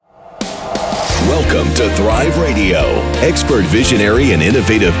Welcome to Thrive Radio, expert visionary and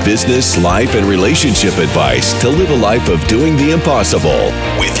innovative business, life, and relationship advice to live a life of doing the impossible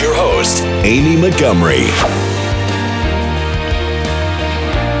with your host, Amy Montgomery.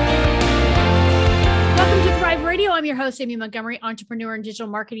 Welcome to Thrive Radio. I'm your host, Amy Montgomery, entrepreneur and digital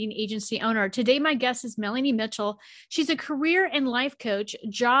marketing agency owner. Today, my guest is Melanie Mitchell. She's a career and life coach,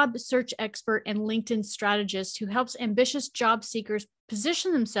 job search expert, and LinkedIn strategist who helps ambitious job seekers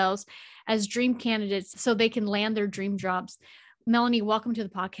position themselves as dream candidates so they can land their dream jobs. Melanie, welcome to the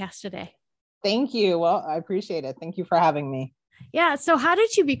podcast today. Thank you. Well, I appreciate it. Thank you for having me. Yeah. So how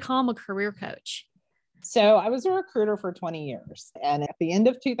did you become a career coach? So I was a recruiter for 20 years. And at the end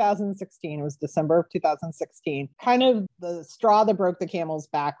of 2016, it was December of 2016, kind of the straw that broke the camel's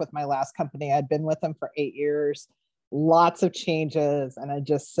back with my last company. I'd been with them for 8 years, lots of changes. And I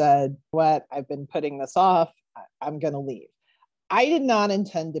just said, I've been putting this off. I'm going to leave. I did not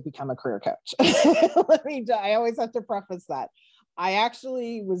intend to become a career coach. I always have to preface that. I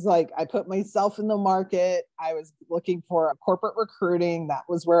actually was I put myself in the market. I was looking for corporate recruiting. That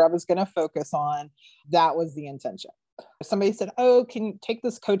was where I was going to focus on. That was the intention. Somebody said, can you take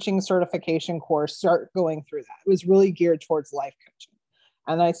this coaching certification course, start going through that. It was really geared towards life coaching.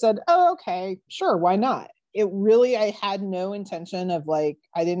 And I said, okay, sure. Why not? I had no intention of I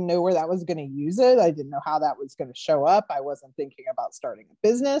didn't know where that was going to use it. I didn't know how that was going to show up. I wasn't thinking about starting a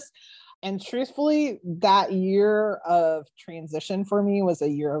business. And truthfully, that year of transition for me was a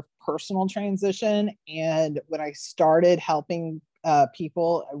year of personal transition. And when I started helping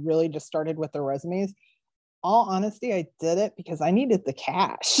people, I really just started with their resumes. All honesty, I did it because I needed the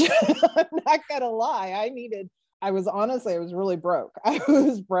cash. I'm not going to lie. I was really broke. I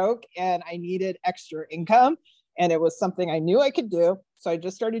was broke and I needed extra income. And it was something I knew I could do. So I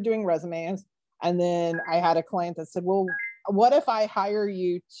just started doing resumes. And then I had a client that said, well, what if I hire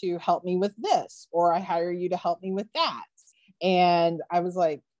you to help me with this? Or I hire you to help me with that? And I was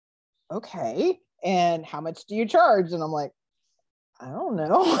like, okay. And how much do you charge? And I'm like, I don't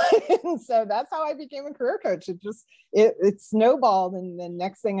know. And so that's how I became a career coach. It snowballed. And then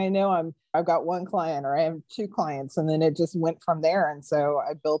next thing I know, I've got one client or I have 2 clients, and then it just went from there. And so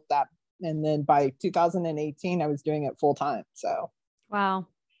I built that. And then by 2018, I was doing it full time. So. Wow.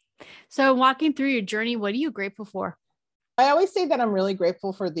 So walking through your journey, what are you grateful for? I always say that I'm really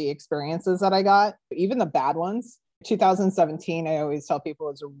grateful for the experiences that I got, even the bad ones. 2017, I always tell people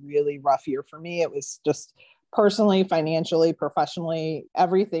it was a really rough year for me. It was just personally, financially, professionally,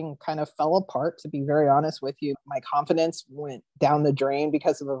 everything kind of fell apart, to be very honest with you. My confidence went down the drain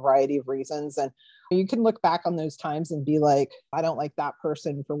because of a variety of reasons. And you can look back on those times and be like, I don't like that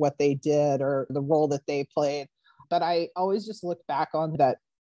person for what they did or the role that they played. But I always just look back on that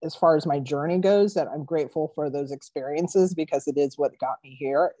as far as my journey goes, that I'm grateful for those experiences because it is what got me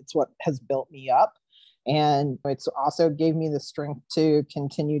here. It's what has built me up. And it's also gave me the strength to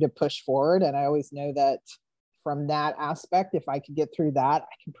continue to push forward. And I always know that from that aspect, if I could get through that,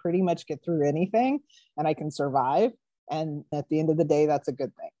 I can pretty much get through anything and I can survive. And at the end of the day, that's a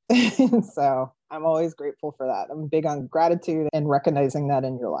good thing. So I'm always grateful for that. I'm big on gratitude and recognizing that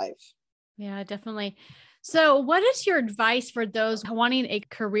in your life. Yeah, definitely. So what is your advice for those wanting a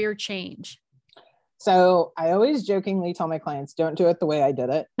career change? So I always jokingly tell my clients, don't do it the way I did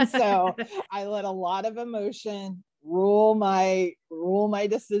it. So I let a lot of emotion rule my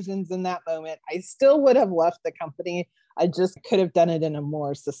decisions in that moment. I still would have left the company. I just could have done it in a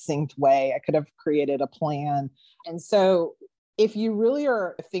more succinct way. I could have created a plan. And so if you really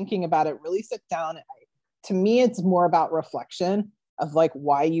are thinking about it, really sit down. To me, it's more about reflection of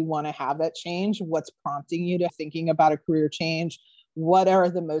why you want to have that change, what's prompting you to thinking about a career change, what are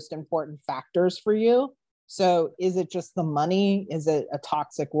the most important factors for you. So is it just the money? Is it a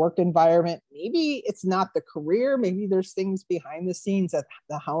toxic work environment? Maybe it's not the career. Maybe there's things behind the scenes at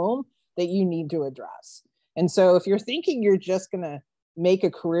the home that you need to address. And so if you're thinking you're just going to make a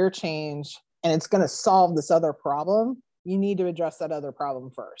career change and it's going to solve this other problem, you need to address that other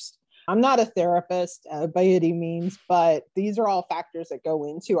problem first. I'm not a therapist by any means, but these are all factors that go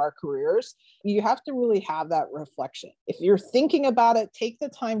into our careers. You have to really have that reflection. If you're thinking about it, take the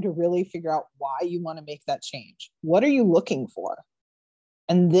time to really figure out why you want to make that change. What are you looking for?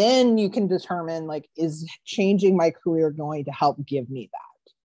 And then you can determine, is changing my career going to help give me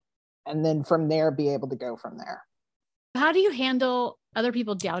that? And then from there, be able to go from there. How do you handle other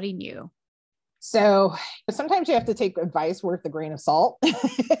people doubting you? So sometimes you have to take advice worth a grain of salt.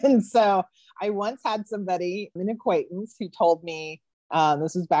 And so I once had somebody, an acquaintance, who told me,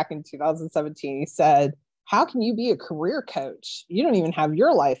 this was back in 2017, he said, how can you be a career coach? You don't even have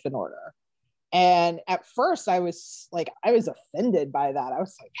your life in order. And at first I was offended by that. I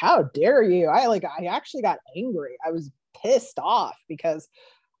was like, how dare you? I actually got angry. I was pissed off because,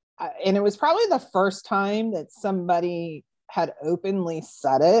 and it was probably the first time that somebody had openly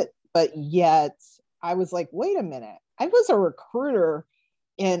said it, but yet I was like, wait a minute. I was a recruiter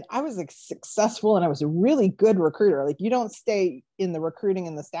and I was like successful and I was a really good recruiter. Like, you don't stay in the recruiting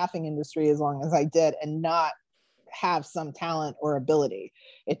and the staffing industry as long as I did and not have some talent or ability.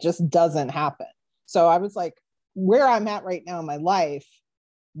 It just doesn't happen. So I was like, where I'm at right now in my life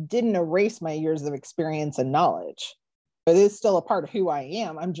didn't erase my years of experience and knowledge. It is still a part of who I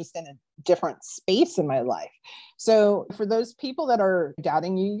am. I'm just in a different space in my life. So for those people that are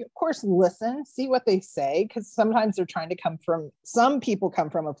doubting you, of course, listen, see what they say, because sometimes they're trying to some people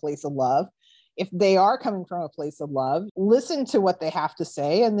come from a place of love. If they are coming from a place of love, listen to what they have to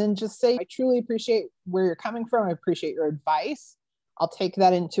say and then just say, I truly appreciate where you're coming from. I appreciate your advice. I'll take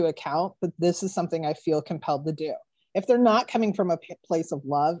that into account, but this is something I feel compelled to do. If they're not coming from a place of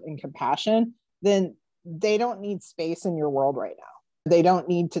love and compassion, then they don't need space in your world right now. They don't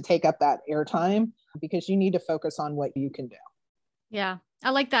need to take up that airtime because you need to focus on what you can do. Yeah,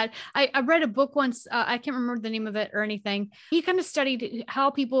 I like that. I read a book once. I can't remember the name of it or anything. He kind of studied how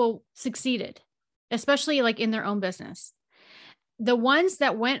people succeeded, especially like in their own business. The ones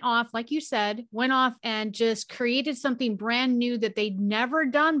that went off, like you said, went off and just created something brand new that they'd never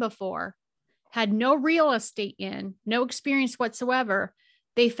done before, had no real estate in, no experience whatsoever,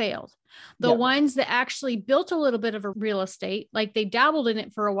 they failed. The ones that actually built a little bit of a real estate, like they dabbled in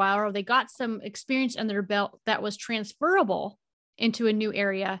it for a while, or they got some experience under their belt that was transferable into a new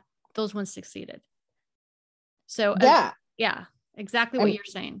area, those ones succeeded. So yeah, exactly what you're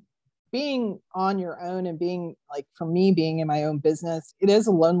saying. Being on your own and being like, for me, being in my own business, it is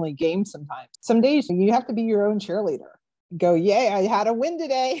a lonely game sometimes. Some days you have to be your own cheerleader. Go, yay, I had a win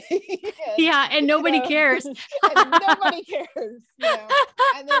today. And nobody cares. And nobody cares.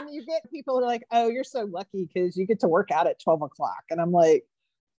 And then you get people who are like, oh, you're so lucky because you get to work out at 12 o'clock. And I'm like,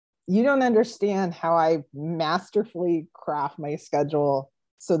 you don't understand how I masterfully craft my schedule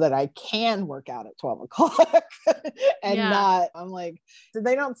so that I can work out at 12 o'clock I'm like, so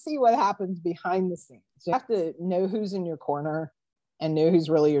they don't see what happens behind the scenes. You have to know who's in your corner and know who's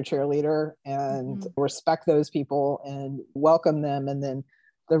really your cheerleader and respect those people and welcome them. And then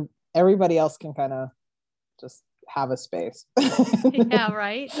everybody else can kind of just have a space. Yeah,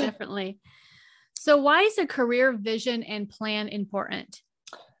 right. Definitely. So why is a career vision and plan important?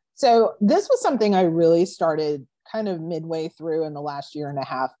 So this was something I really started kind of midway through in the last year and a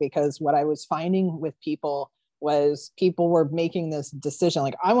half, because what I was finding with people was people were making this decision,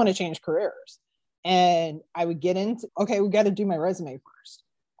 like, I want to change careers. And I would get into, okay, we got to do my resume first.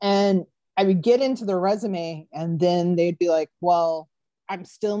 And I would get into the resume and then they'd be like, well, I'm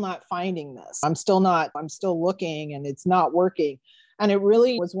still not finding this. I'm still looking and it's not working. And it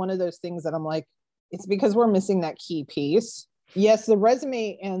really was one of those things that I'm like, it's because we're missing that key piece. Yes, the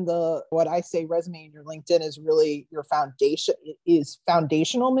resume and what I say resume in your LinkedIn is really your foundation, is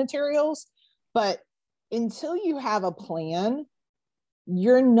foundational materials. But until you have a plan,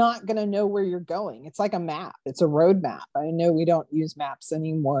 you're not going to know where you're going. It's like a map. It's a roadmap. I know we don't use maps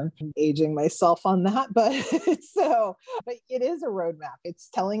anymore. I'm aging myself on that, but but it is a roadmap. It's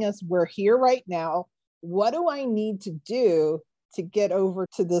telling us we're here right now. What do I need to do to get over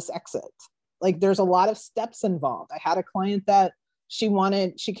to this exit? Like, there's a lot of steps involved. I had a client that she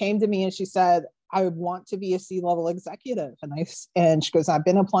came to me and she said, I would want to be a C-level executive. And she goes, I've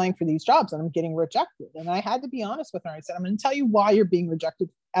been applying for these jobs and I'm getting rejected. And I had to be honest with her. I said, I'm going to tell you why you're being rejected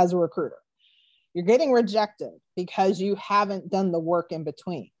as a recruiter. You're getting rejected because you haven't done the work in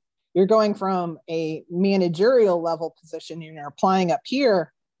between. You're going from a managerial level position and you're applying up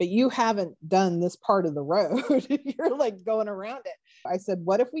here, but you haven't done this part of the road. You're like going around it. I said,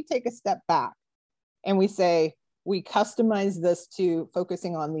 what if we take a step back and we say, we customize this to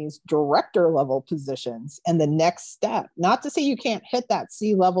focusing on these director level positions, and the next step, not to say you can't hit that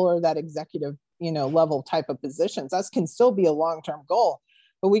C level or that executive, level type of positions. That can still be a long-term goal,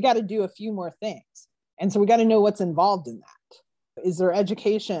 but we got to do a few more things. And so we got to know what's involved in that. Is there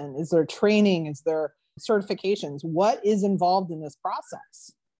education? Is there training? Is there certifications? What is involved in this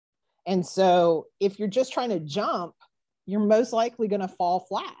process? And so if you're just trying to jump, you're most likely going to fall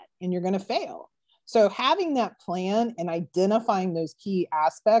flat and you're going to fail. So having that plan and identifying those key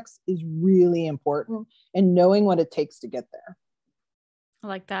aspects is really important, and knowing what it takes to get there. I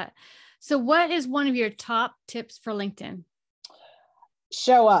like that. So what is one of your top tips for LinkedIn?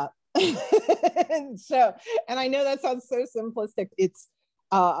 Show up. And I know that sounds so simplistic.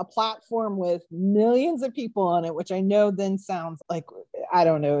 a platform with millions of people on it, which I know then sounds like, I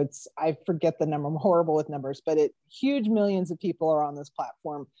don't know, I forget the number, I'm horrible with numbers, but huge millions of people are on this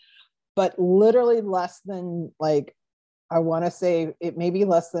platform, but literally less than I want to say it may be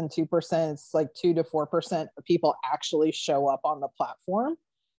less than 2%. It's like 2 to 4% of people actually show up on the platform.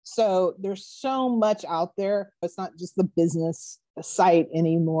 So there's so much out there. It's not just the business site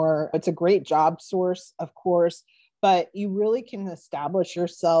anymore. It's a great job source, of course, but you really can establish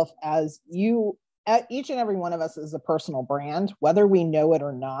yourself as each and every one of us is a personal brand, whether we know it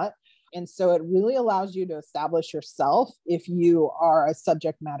or not. And so it really allows you to establish yourself if you are a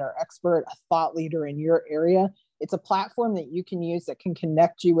subject matter expert, a thought leader in your area. It's a platform that you can use that can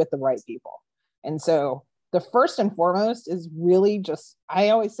connect you with the right people. And so the first and foremost is really just, I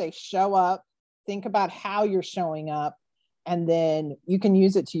always say, show up, think about how you're showing up, and then you can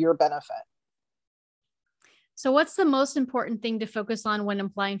use it to your benefit. So what's the most important thing to focus on when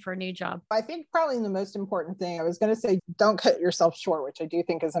applying for a new job? I think probably the most important thing, I was going to say, don't cut yourself short, which I do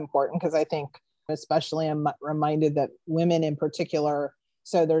think is important, because I think, especially I'm reminded that women in particular,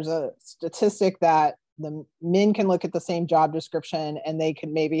 so there's a statistic that the men can look at the same job description and they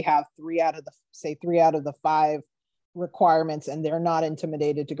can maybe have 3 out of the 5 requirements, and they're not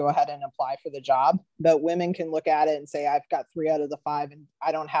intimidated to go ahead and apply for the job. But women can look at it and say, I've got 3 out of the 5 and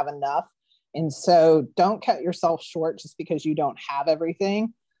I don't have enough. And so don't cut yourself short just because you don't have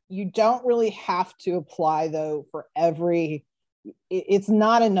everything. You don't really have to apply, though, for it's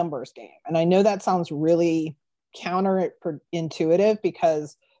not a numbers game. And I know that sounds really counterintuitive,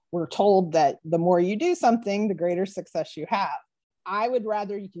 because we're told that the more you do something, the greater success you have. I would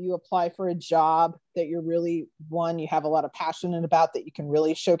rather you apply for a job that you're really, you have a lot of passion about, that you can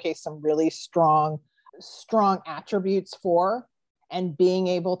really showcase some really strong attributes for, and being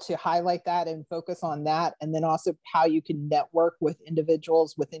able to highlight that and focus on that. And then also how you can network with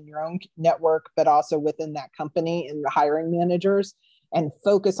individuals within your own network, but also within that company and the hiring managers, and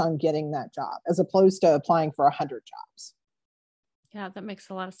focus on getting that job as opposed to applying for 100 jobs. Yeah, that makes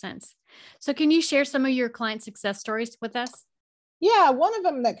a lot of sense. So can you share some of your client success stories with us? Yeah, one of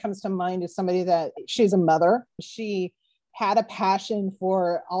them that comes to mind is somebody she's a mother. She had a passion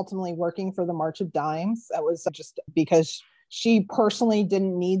for ultimately working for the March of Dimes. That was just because she personally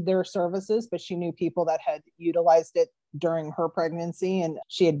didn't need their services, but she knew people that had utilized it during her pregnancy, and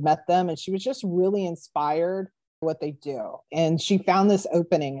she had met them, and she was just really inspired what they do. And she found this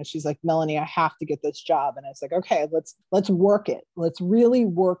opening, and she's like, Melanie, I have to get this job. And I was like, okay, let's work it. Let's really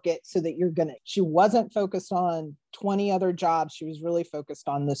work it so that she wasn't focused on 20 other jobs. She was really focused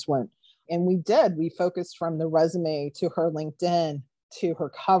on this one. And we focused from the resume to her LinkedIn, to her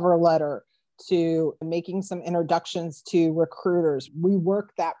cover letter, to making some introductions to recruiters. We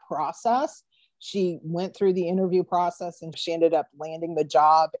worked that process. She went through the interview process and she ended up landing the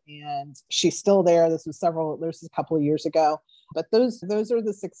job, and she's still there. This was a couple of years ago, but those are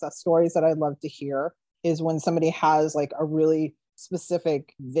the success stories that I love to hear, is when somebody has like a really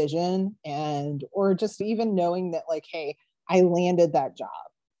specific vision, or just even knowing that hey, I landed that job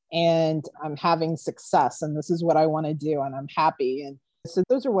and I'm having success, and this is what I want to do, and I'm happy. And so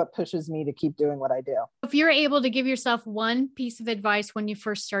those are what pushes me to keep doing what I do. If you're able to give yourself one piece of advice when you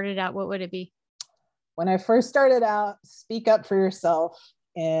first started out, what would it be? When I first started out, speak up for yourself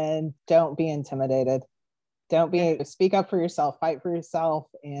and don't be intimidated. Speak up for yourself, fight for yourself,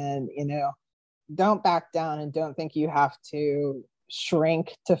 and, don't back down, and don't think you have to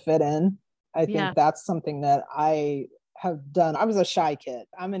shrink to fit in. I think that's something that I have done. I was a shy kid.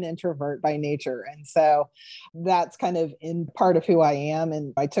 I'm an introvert by nature. And so that's kind of in part of who I am.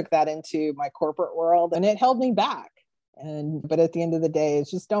 And I took that into my corporate world, and it held me back. But at the end of the day,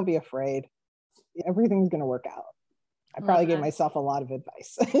 it's just don't be afraid. Everything's going to work out. I probably gave myself a lot of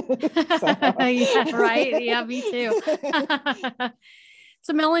advice. Yeah, right. Yeah, me too.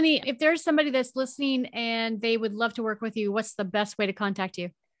 So Melanie, if there's somebody that's listening and they would love to work with you, what's the best way to contact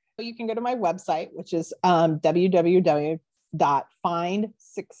you? You can go to my website, which is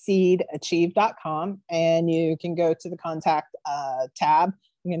www.findsucceedachieve.com, and you can go to the contact tab.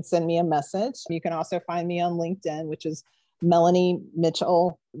 You can send me a message. You can also find me on LinkedIn, which is Melanie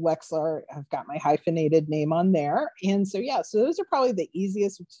Mitchell Wexler. I've got my hyphenated name on there. And so those are probably the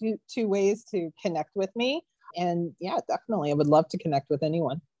easiest two ways to connect with me. And definitely, I would love to connect with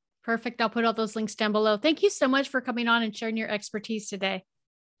anyone. Perfect. I'll put all those links down below. Thank you so much for coming on and sharing your expertise today.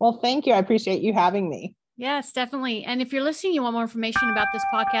 Well, thank you. I appreciate you having me. Yes, definitely. And if you're listening, you want more information about this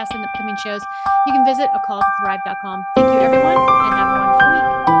podcast and upcoming shows, you can visit acalltothrive.com. Thank you, everyone, and have a wonderful week.